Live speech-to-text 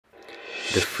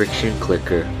The Friction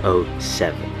Clicker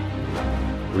 07,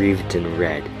 wreathed in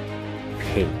red,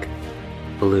 pink,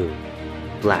 blue,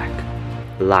 black,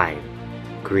 lime,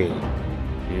 green,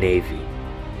 navy,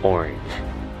 orange,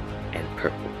 and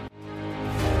purple.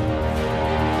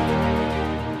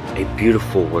 A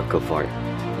beautiful work of art,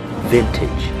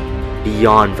 vintage,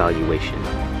 beyond valuation,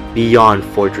 beyond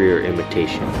forgery or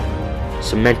imitation,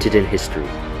 cemented in history,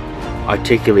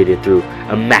 articulated through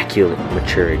immaculate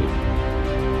maturity.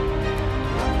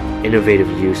 Innovative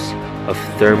use of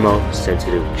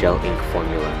thermosensitive gel ink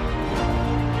formula,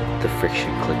 the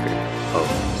Friction Clicker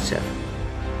 07.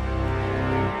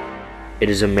 It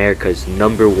is America's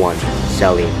 #1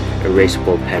 selling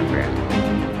erasable pen brand,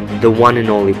 the one and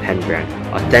only pen brand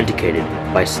authenticated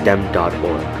by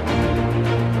STEM.org.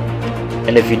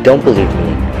 And if you don't believe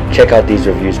me, check out these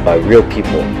reviews by real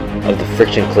people of the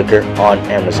Friction Clicker on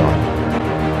Amazon.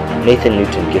 Nathan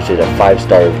Newton gives it a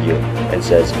 5-star review and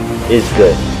says, "Is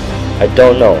good. I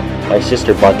don't know, my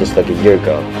sister bought this like a year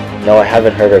ago. Now I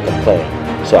haven't heard her complain,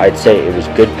 so I'd say it was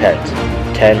good pens,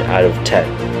 10 out of 10.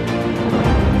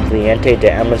 Cliente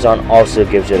de Amazon also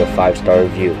gives it a 5-star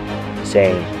review,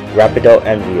 saying, "Rapido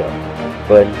envío,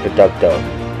 buen producto,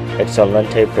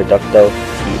 excelente producto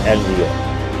y envío."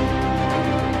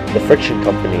 The Friction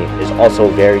Company is also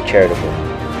very charitable.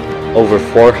 Over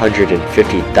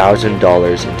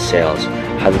 $450,000 in sales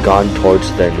have gone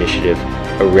towards the initiative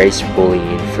Erase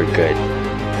Bullying for Good.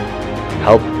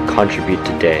 Help contribute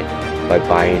today by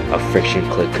buying a Friction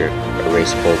Clicker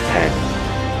erasable pen.